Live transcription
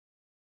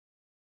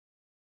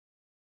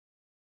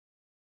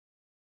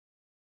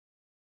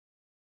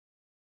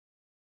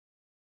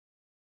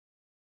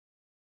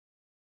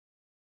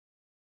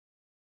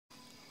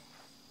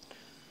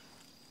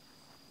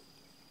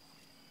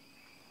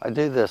I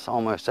do this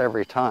almost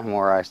every time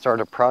where I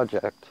start a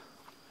project,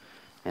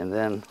 and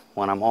then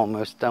when I'm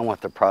almost done with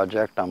the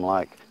project, I'm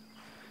like,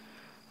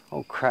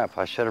 oh crap,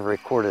 I should have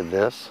recorded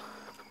this.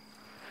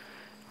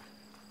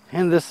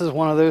 And this is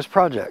one of those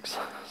projects.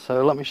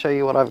 So let me show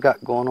you what I've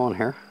got going on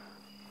here.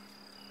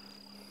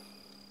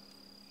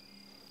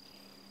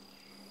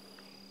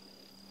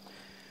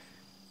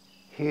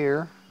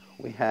 Here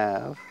we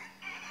have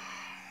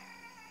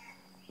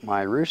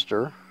my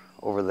rooster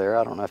over there.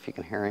 I don't know if you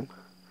can hear him.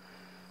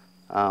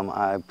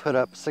 I put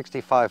up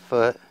 65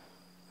 foot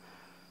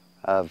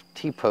of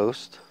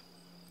T-post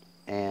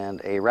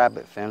and a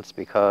rabbit fence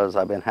because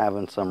I've been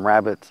having some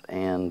rabbits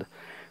and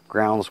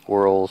ground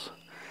squirrels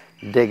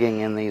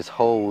digging in these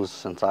holes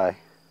since I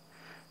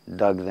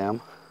dug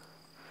them.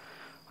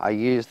 I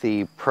use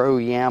the Pro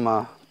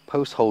Yama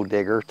post hole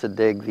digger to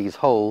dig these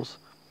holes.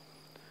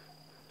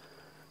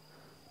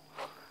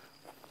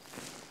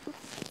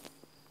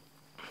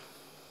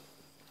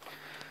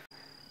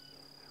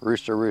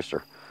 Rooster,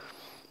 rooster.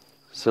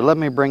 So let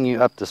me bring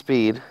you up to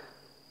speed.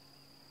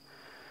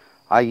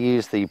 I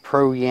use the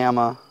Pro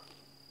Yama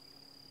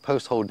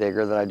post hole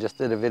digger that I just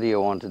did a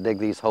video on to dig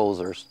these holes.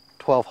 There's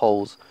 12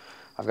 holes.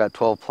 I've got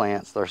 12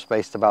 plants. They're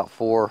spaced about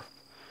 4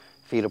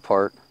 feet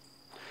apart.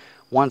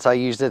 Once I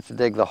used it to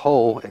dig the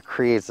hole, it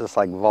creates this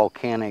like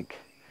volcanic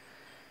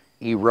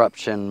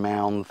eruption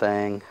mound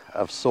thing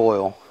of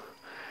soil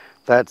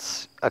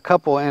that's a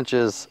couple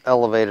inches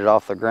elevated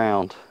off the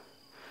ground.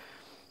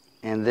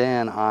 And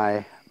then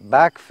I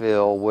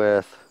backfill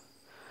with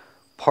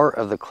part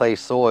of the clay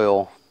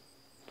soil,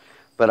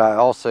 but I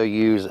also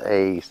use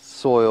a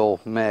soil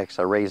mix,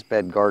 a raised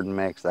bed garden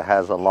mix that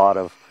has a lot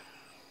of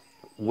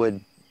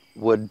wood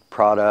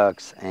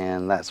products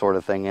and that sort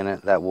of thing in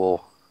it that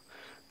will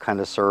kind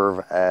of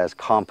serve as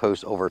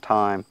compost over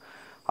time.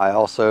 I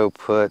also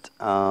put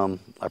a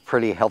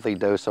pretty healthy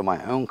dose of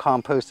my own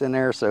compost in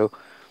there, so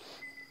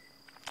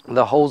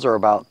the holes are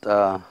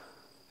about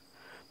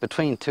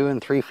between 2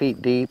 and 3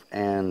 feet deep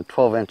and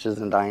 12 inches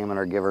in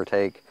diameter, give or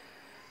take.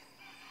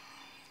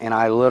 And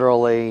I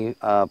literally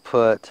I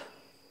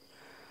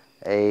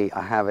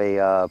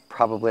have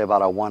probably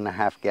about a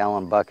 1.5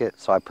 gallon bucket,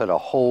 so I put a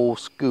whole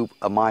scoop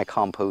of my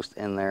compost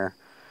in there,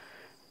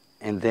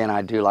 and then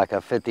I do like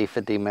a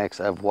 50-50 mix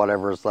of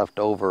whatever's left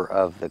over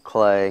of the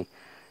clay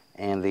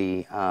and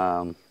the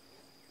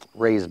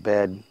raised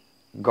bed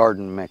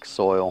garden mix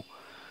soil.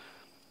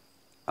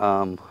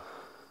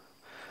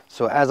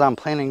 So as I'm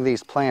planting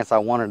these plants, I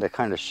wanted to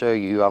kind of show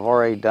you. I've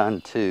already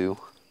done 2.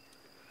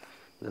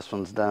 This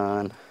one's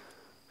done.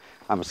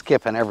 I'm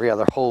skipping every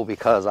other hole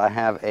because I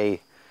have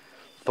a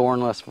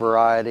thornless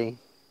variety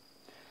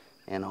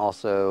and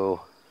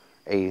also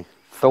a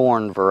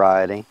thorn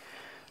variety.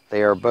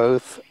 They are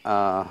both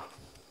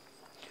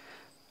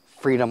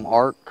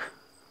prime-ark,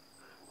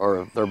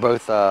 or they're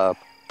both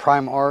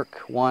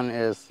prime-ark. One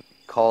is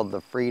called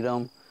the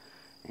Freedom,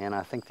 and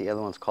I think the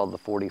other one's called the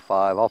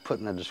 45. I'll put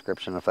in the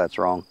description if that's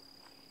wrong.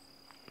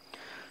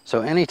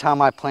 So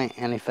anytime I plant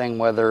anything,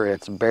 whether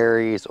it's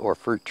berries or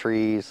fruit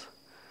trees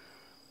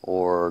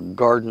or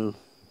garden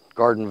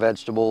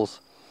vegetables,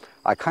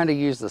 I kind of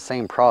use the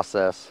same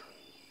process.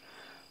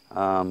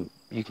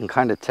 You can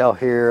kind of tell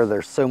here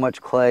there's so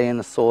much clay in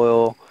the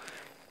soil,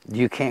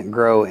 you can't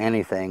grow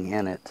anything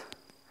in it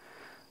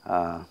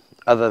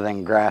other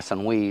than grass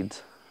and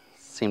weeds.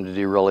 Seem to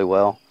do really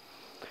well.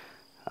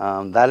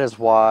 That is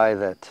why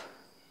that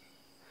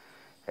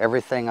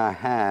everything I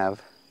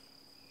have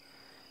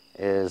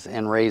is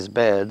in raised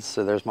beds.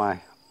 So there's my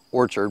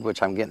orchard,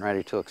 which I'm getting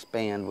ready to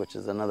expand, which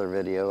is another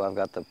video. I've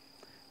got the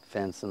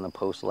fence and the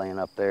post laying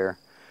up there.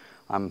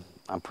 I'm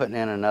putting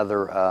in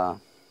another,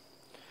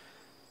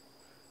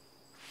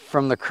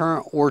 from the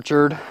current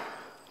orchard,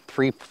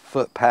 3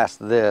 foot past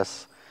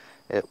this,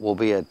 it will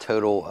be a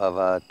total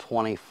of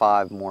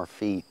 25 more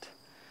feet,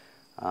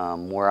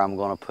 where I'm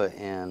going to put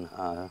in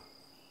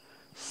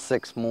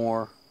 6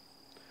 more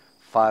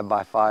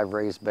 5x5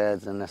 raised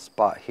beds in this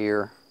spot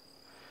here,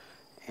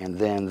 and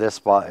then this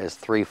spot is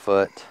 3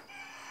 foot.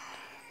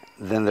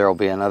 Then there will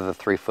be another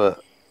 3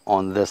 foot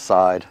on this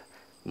side,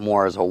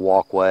 more as a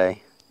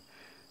walkway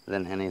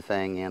than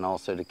anything, and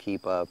also to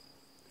keep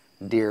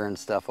deer and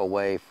stuff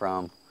away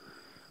from,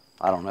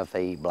 I don't know if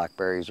they eat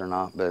blackberries or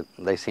not, but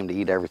they seem to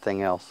eat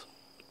everything else.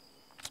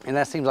 And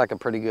that seems like a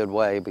pretty good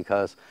way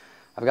because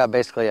I've got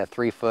basically a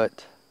 3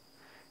 foot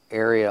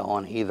area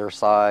on either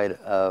side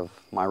of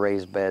my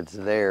raised beds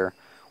there,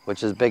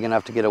 which is big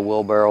enough to get a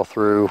wheelbarrow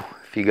through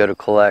if you go to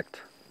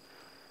collect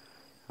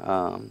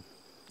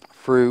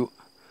fruit.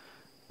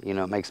 You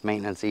know, it makes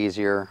maintenance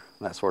easier,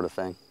 that sort of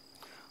thing.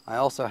 I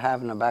also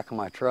have in the back of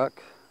my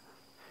truck,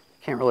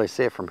 can't really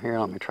see it from here,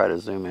 let me try to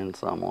zoom in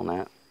some on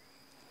that.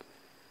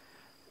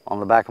 On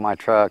the back of my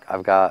truck,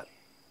 I've got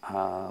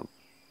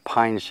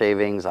pine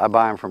shavings. I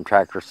buy them from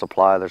Tractor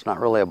Supply. There's not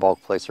really a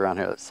bulk place around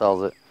here that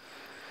sells it.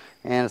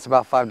 And it's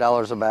about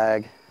 $5 a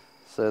bag.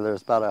 So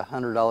there's about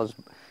 $100.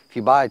 If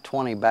you buy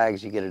 20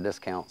 bags, you get a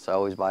discount. So I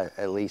always buy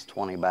at least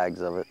 20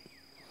 bags of it.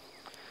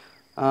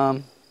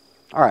 All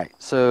right,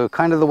 so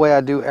kind of the way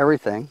I do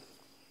everything.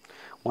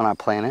 when I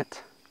plant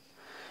it.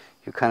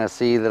 You kind of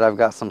see that I've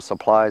got some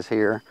supplies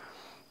here.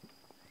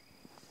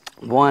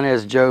 One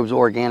is Job's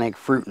Organic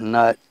Fruit and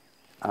Nut.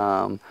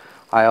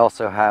 I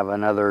also have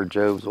another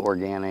Job's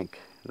Organic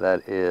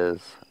that is,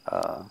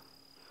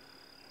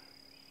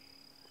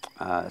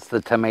 it's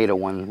the tomato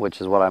one,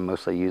 which is what I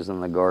mostly use in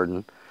the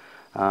garden.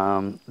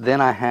 Then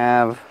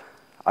I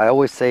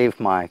always save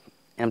my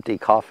empty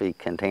coffee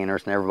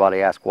containers, and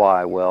everybody asks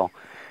why. Well,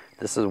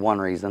 this is one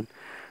reason.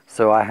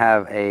 So I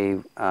have a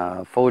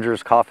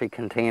Folgers coffee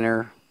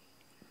container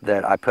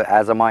that I put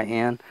azomite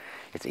in.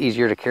 It's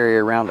easier to carry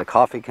around a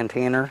coffee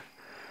container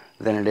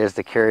than it is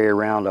to carry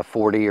around a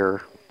 40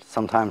 or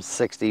sometimes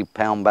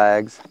 60-pound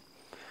bags.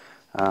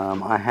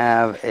 I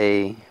have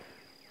a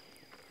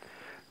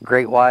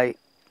Great White,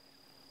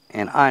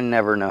 and I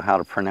never know how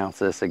to pronounce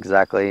this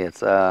exactly.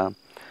 It's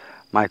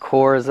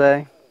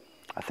mycorrhizae,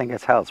 I think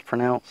that's how it's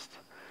pronounced.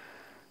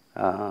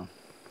 And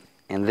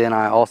then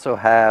I also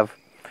have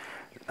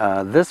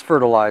this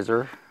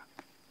fertilizer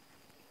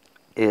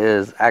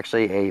is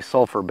actually a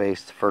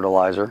sulfur-based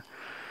fertilizer.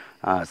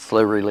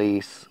 Slow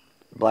release.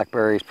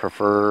 Blackberries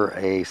prefer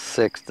a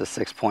 6 to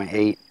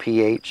 6.8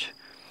 pH.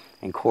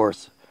 And of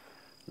course,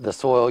 the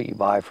soil you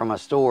buy from a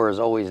store is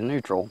always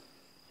neutral.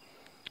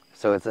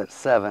 So it's at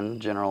 7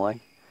 generally,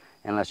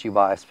 unless you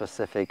buy a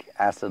specific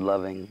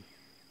acid-loving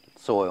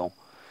soil.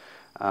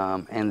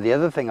 And the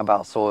other thing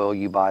about soil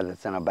you buy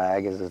that's in a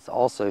bag is it's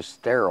also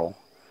sterile,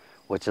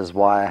 which is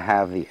why I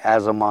have the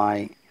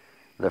azomite,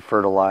 the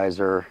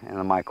fertilizer, and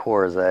the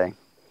mycorrhizae.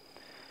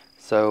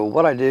 So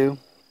what I do,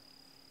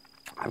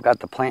 I've got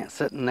the plant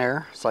sitting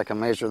there so I can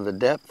measure the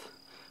depth.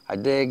 I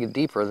dig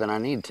deeper than I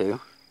need to.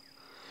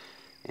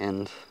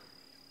 And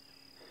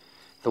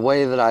the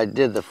way that I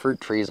did the fruit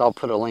trees, I'll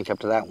put a link up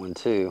to that one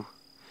too.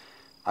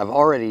 I've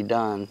already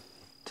done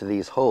to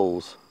these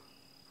holes.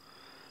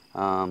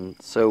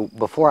 So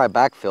before I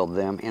backfilled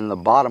them, in the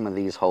bottom of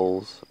these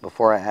holes,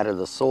 before I added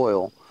the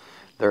soil,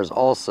 there's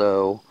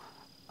also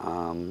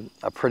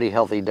a pretty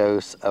healthy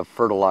dose of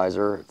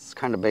fertilizer. It's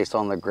kind of based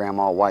on the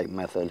Grandma White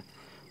method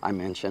I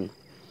mentioned.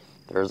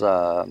 There's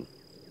a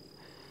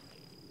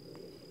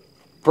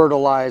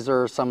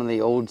fertilizer, some of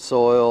the old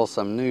soil,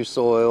 some new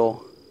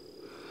soil.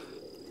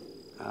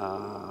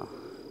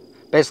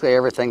 Basically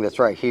everything that's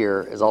right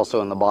here is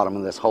also in the bottom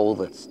of this hole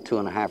that's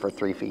 2.5 or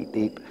 3 feet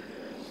deep.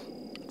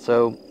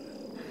 So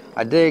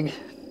I dig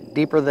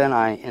deeper than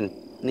I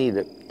need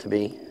it to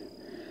be.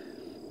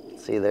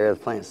 See there, the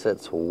plant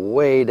sits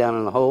way down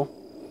in the hole.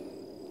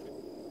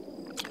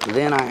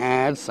 Then I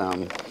add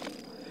some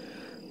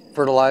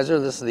fertilizer.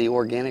 This is the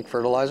organic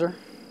fertilizer.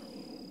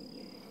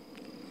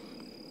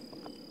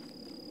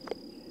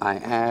 I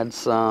add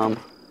some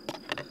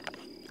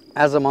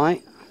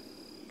azomite.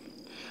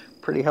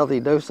 Pretty healthy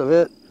dose of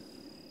it.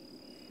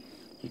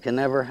 You can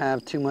never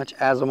have too much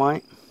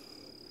azomite.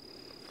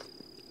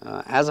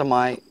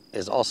 Azomite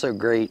is also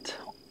great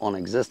on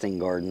existing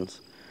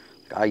gardens.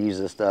 I use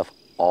this stuff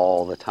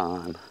all the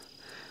time.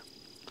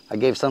 I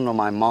gave some to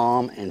my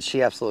mom and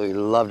she absolutely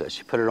loved it.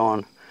 She put it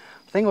on,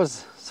 I think it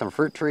was some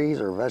fruit trees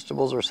or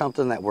vegetables or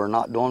something that were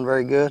not doing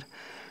very good.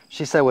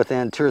 She said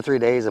within 2 or 3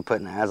 days of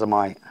putting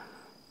azomite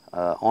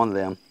on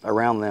them,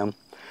 around them,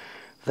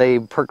 they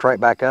perked right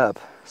back up.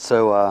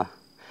 So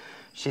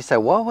she said,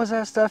 "What was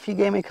that stuff you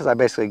gave me?" Because I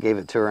basically gave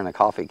it to her in a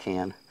coffee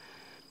can.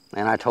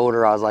 And I told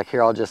her, I was like,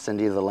 "Here, I'll just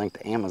send you the link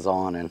to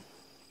Amazon." And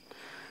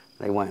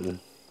they went and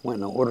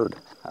ordered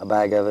a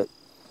bag of it.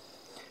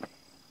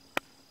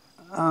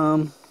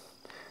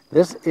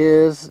 This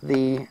is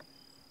the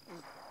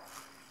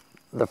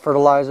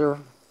fertilizer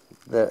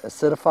that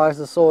acidifies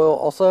the soil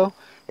also.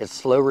 It's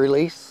slow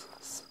release.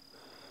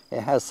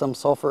 It has some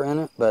sulfur in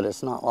it, but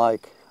it's not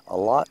like a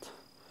lot.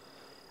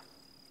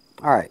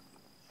 All right.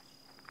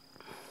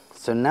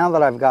 So now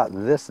that I've got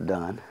this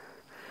done,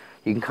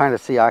 you can kind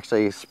of see I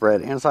actually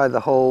spread inside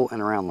the hole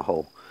and around the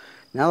hole.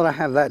 Now that I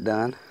have that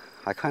done,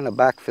 I kind of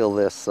backfill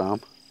this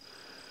some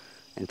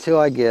until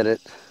I get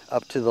it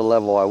up to the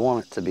level I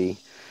want it to be.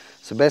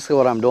 So basically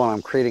what I'm doing,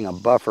 I'm creating a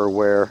buffer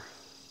where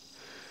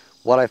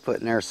what I've put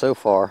in there so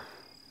far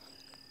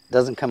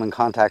doesn't come in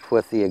contact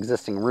with the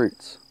existing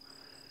roots.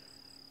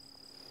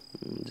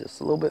 Just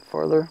a little bit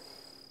farther.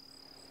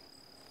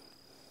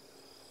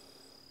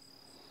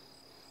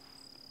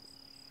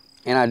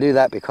 And I do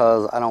that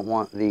because I don't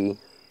want the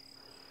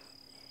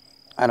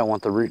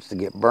roots to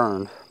get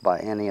burned by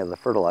any of the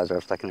fertilizer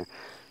I've stuck in there.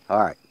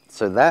 All right,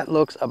 so that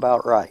looks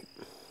about right.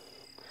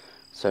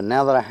 So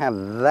now that I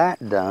have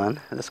that done,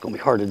 this is going to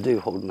be hard to do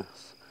holding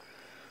this.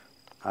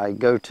 I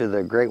go to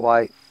the Great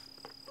White.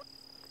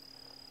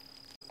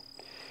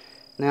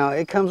 Now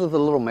it comes with a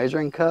little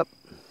measuring cup.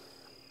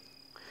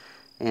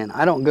 And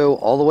I don't go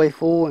all the way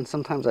full, and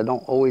sometimes I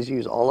don't always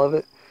use all of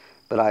it.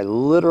 But I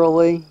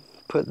literally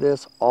put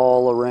this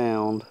all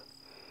around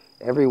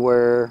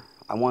everywhere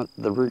I want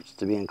the roots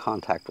to be in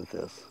contact with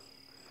this.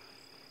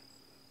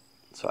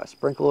 So I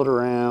sprinkle it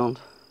around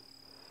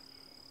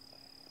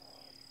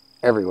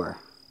everywhere.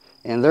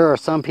 And there are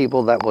some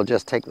people that will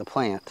just take the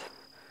plant.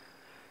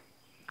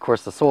 Of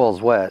course, the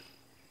soil's wet.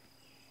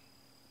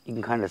 You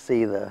can kind of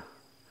see the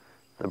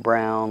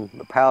brown,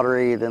 the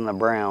powdery, then the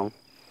brown.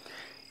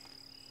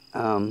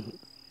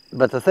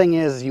 But the thing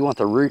is, you want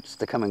the roots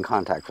to come in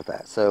contact with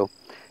that. So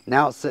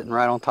now it's sitting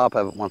right on top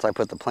of it once I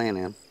put the plant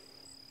in.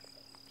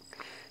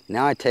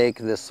 Now I take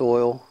this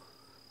soil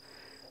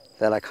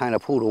that I kind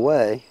of pulled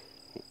away.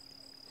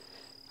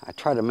 I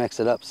try to mix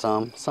it up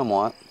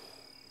somewhat.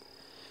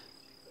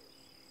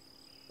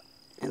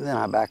 And then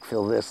I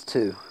backfill this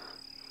too.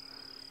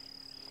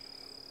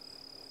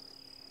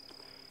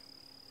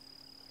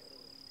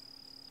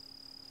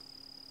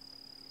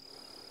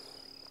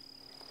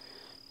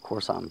 Of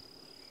course, I'm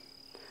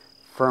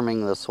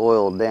firming the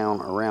soil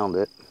down around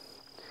it,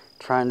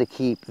 trying to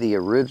keep the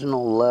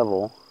original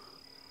level.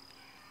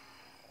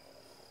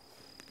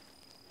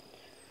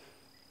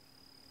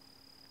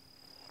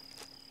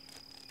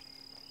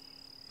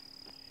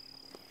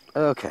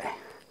 Okay,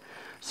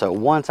 so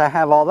once I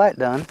have all that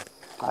done,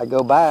 I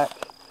go back.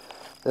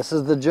 This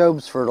is the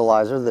Job's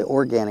fertilizer, the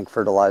organic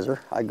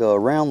fertilizer. I go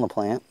around the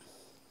plant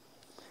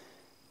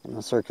in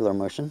a circular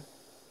motion.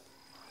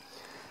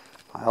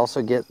 I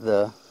also get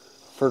the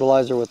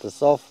fertilizer with the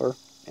sulfur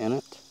in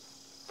it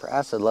for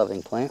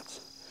acid-loving plants.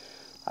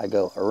 I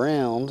go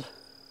around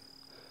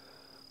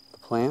the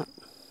plant.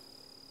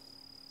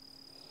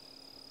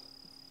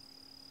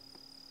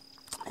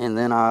 And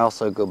then I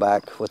also go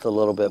back with a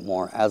little bit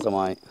more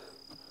azomite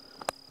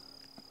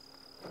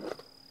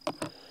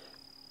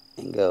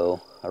and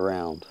go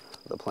around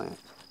the plant.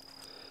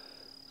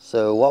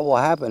 So what will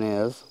happen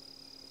is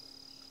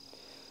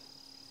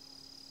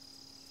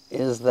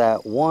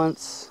that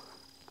once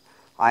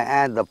I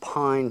add the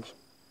pine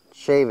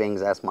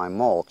shavings as my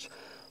mulch,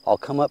 I'll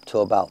come up to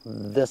about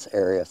this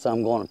area. So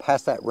I'm going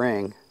past that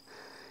ring,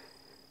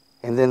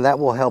 and then that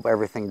will help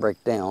everything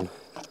break down.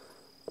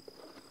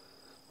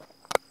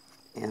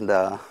 And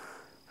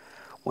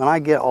when I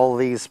get all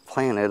these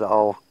planted,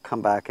 I'll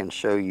come back and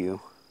show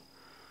you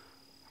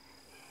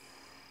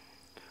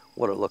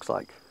what it looks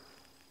like.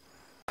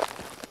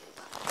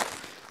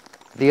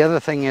 The other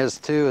thing is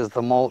too, is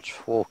the mulch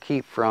will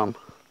keep from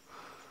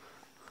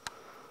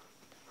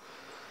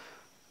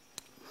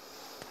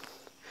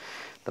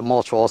the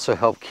mulch will also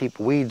help keep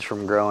weeds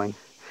from growing,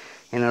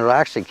 and it'll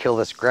actually kill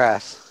this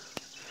grass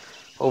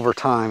over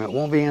time. It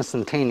won't be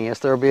instantaneous.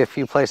 There will be a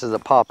few places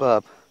that pop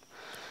up,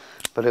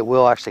 but it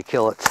will actually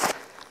kill it.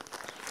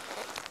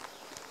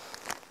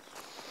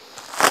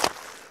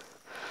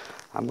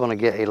 I'm going to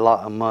get a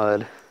lot of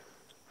mud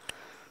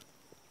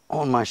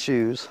on my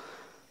shoes.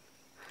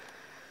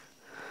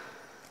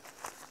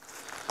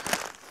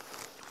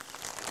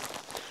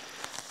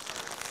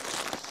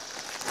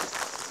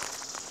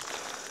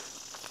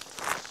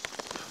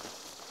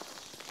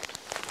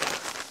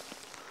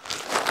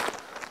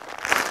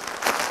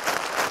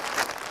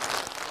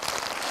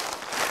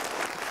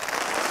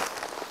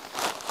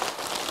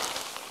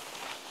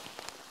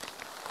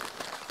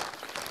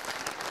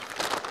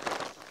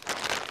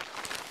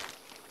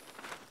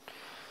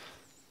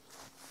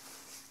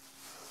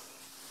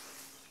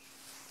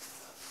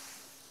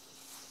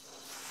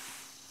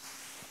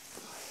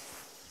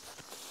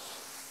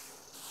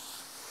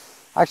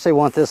 I actually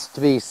want this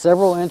to be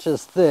several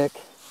inches thick,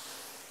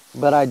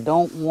 but I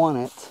don't want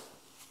it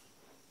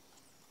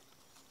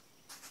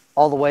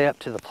all the way up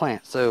to the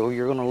plant. So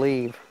you're going to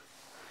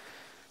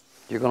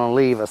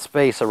leave a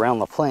space around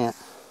the plant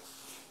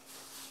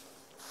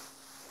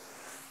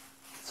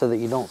so that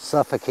you don't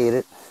suffocate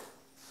it.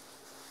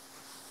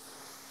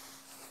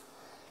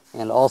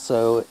 And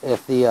also,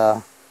 if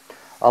a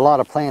lot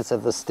of plants,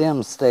 if the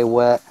stems stay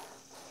wet,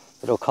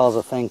 it'll cause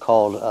a thing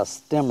called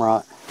stem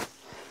rot.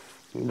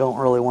 You don't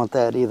really want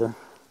that either.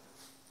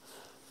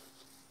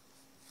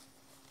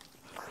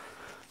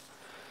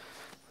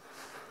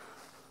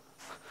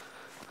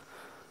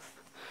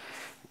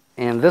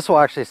 And this will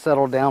actually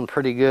settle down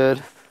pretty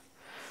good.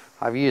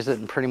 I've used it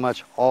in pretty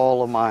much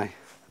all of my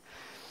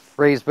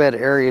raised bed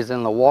areas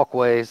in the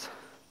walkways.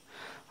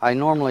 I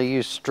normally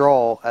use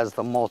straw as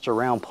the mulch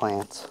around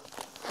plants,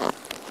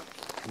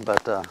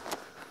 but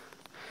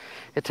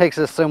it takes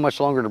us so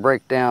much longer to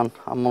break down.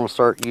 I'm going to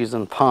start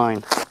using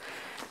pine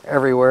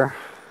everywhere.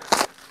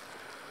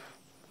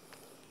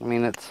 I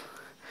mean, it's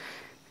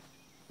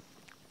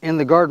in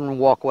the garden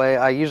walkway.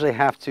 I usually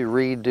have to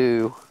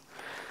redo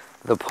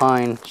the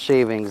pine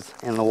shavings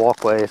in the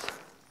walkways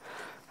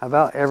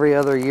about every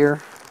other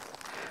year,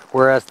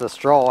 whereas the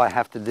straw I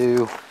have to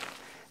do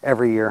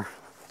every year.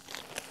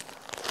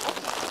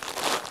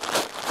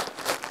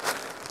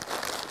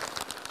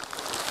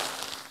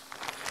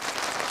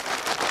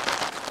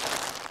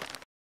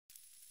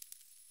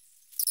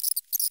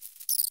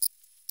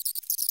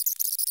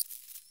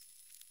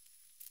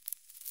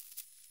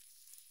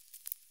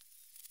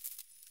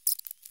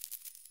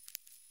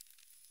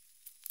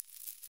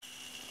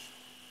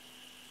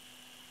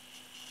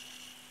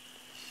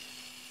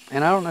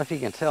 And I don't know if you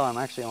can tell, I'm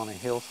actually on a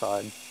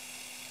hillside.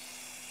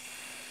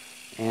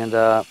 And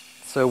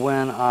so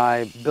when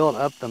I built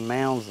up the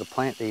mounds to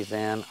plant these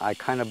in, I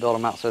kind of built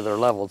them out so they're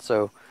leveled.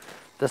 So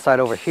this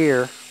side over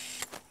here,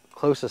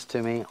 closest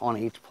to me on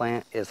each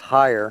plant, is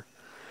higher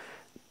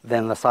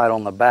than the side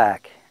on the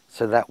back,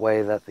 so that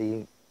way that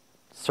the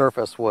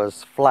surface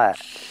was flat,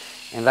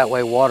 and that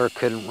way water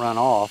couldn't run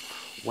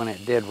off when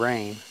it did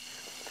rain.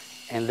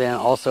 And then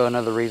also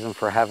another reason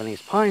for having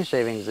these pine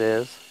shavings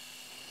is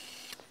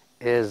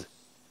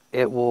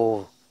it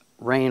will,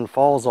 rain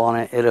falls on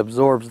it, it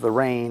absorbs the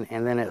rain,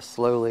 and then it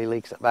slowly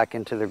leaks it back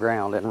into the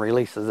ground and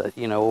releases it,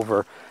 you know,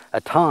 over a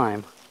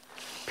time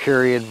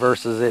period,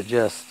 versus it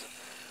just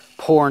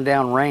pouring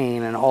down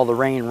rain and all the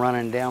rain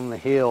running down the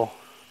hill.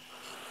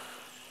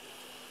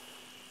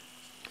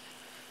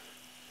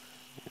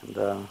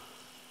 And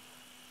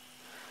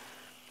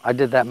I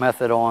did that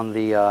method on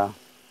the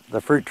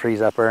fruit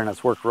trees up there, and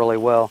it's worked really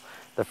well.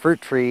 The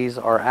fruit trees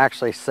are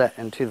actually set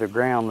into the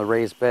ground, the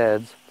raised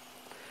beds,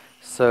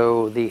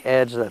 so the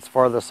edge that's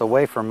farthest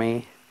away from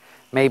me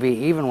may be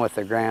even with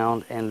the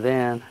ground, and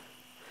then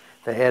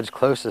the edge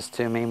closest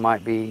to me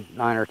might be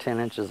 9 or 10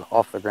 inches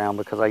off the ground,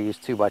 because I use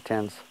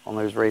 2x10s on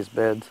those raised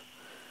beds.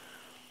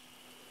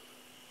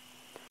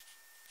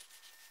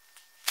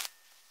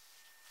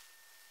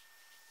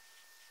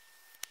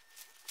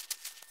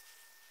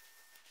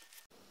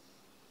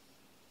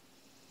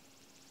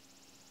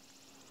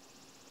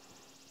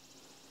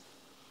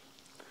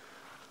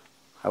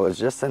 I was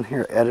just in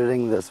here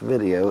editing this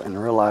video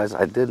and realized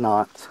I did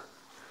not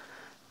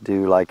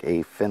do like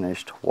a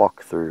finished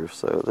walkthrough,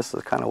 so this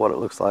is kind of what it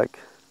looks like.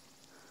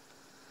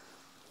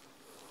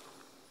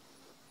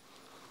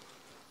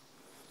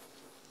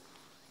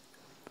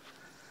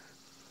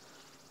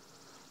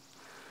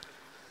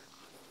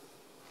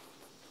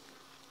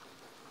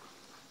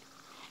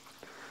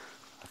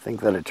 I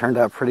think that it turned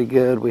out pretty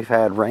good. We've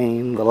had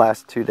rain the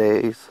last 2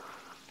 days.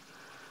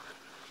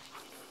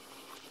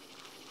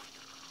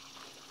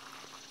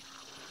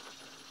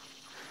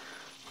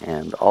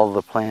 And all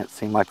the plants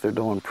seem like they're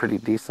doing pretty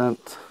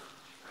decent.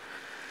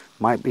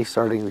 Might be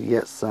starting to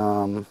get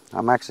some,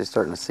 I'm actually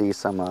starting to see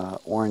some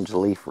orange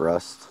leaf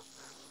rust.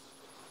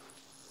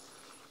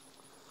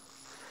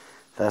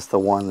 That's the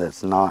one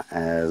that's not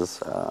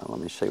as, let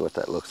me show you what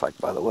that looks like,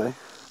 by the way.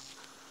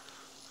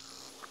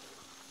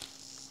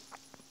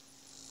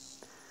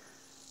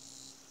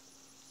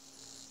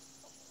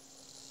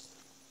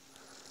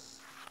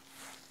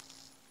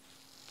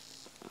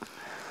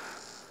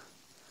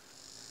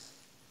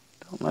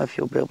 Don't know if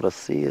you'll be able to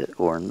see it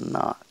or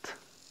not.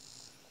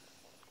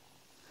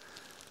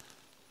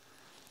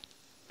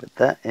 But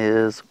that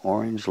is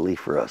orange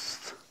leaf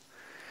rust.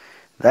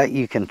 That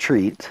you can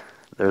treat.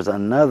 There's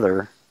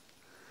another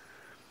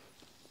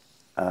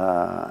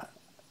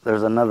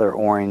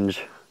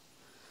orange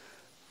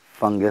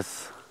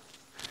fungus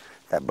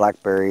that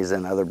blackberries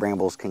and other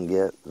brambles can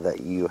get,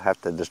 that you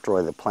have to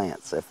destroy the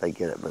plants if they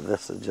get it, but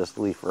this is just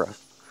leaf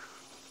rust.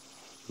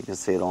 You can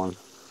see it on.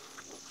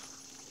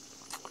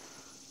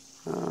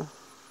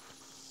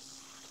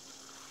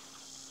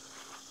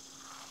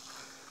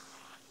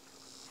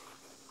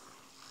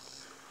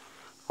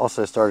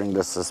 Also starting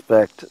to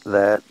suspect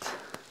that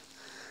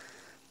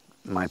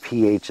my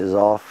pH is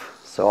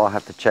off, so I'll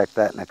have to check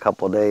that in a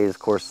couple of days. Of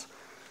course,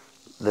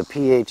 the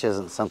pH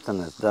isn't something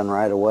that's done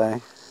right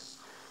away.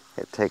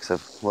 It takes a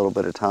little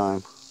bit of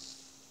time.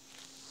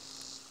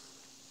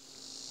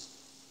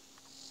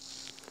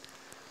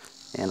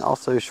 And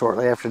also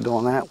shortly after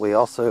doing that, we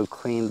also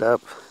cleaned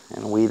up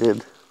and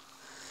weeded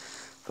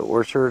the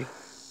orchard.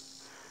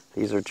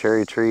 These are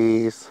cherry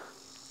trees.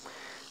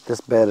 This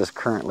bed is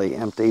currently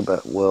empty,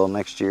 but will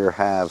next year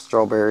have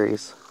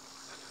strawberries.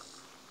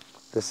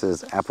 This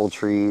is apple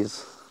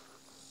trees.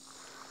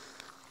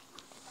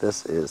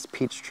 This is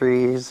peach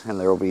trees, and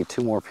there will be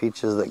 2 more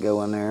peaches that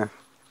go in there.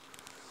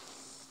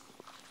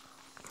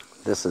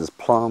 This is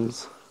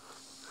plums,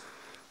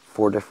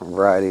 4 different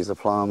varieties of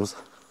plums.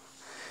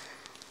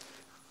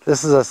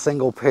 This is a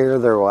single pear.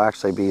 There will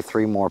actually be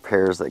 3 more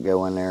pears that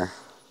go in there.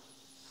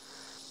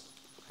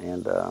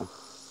 And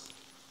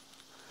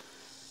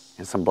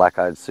some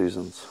black-eyed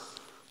Susans.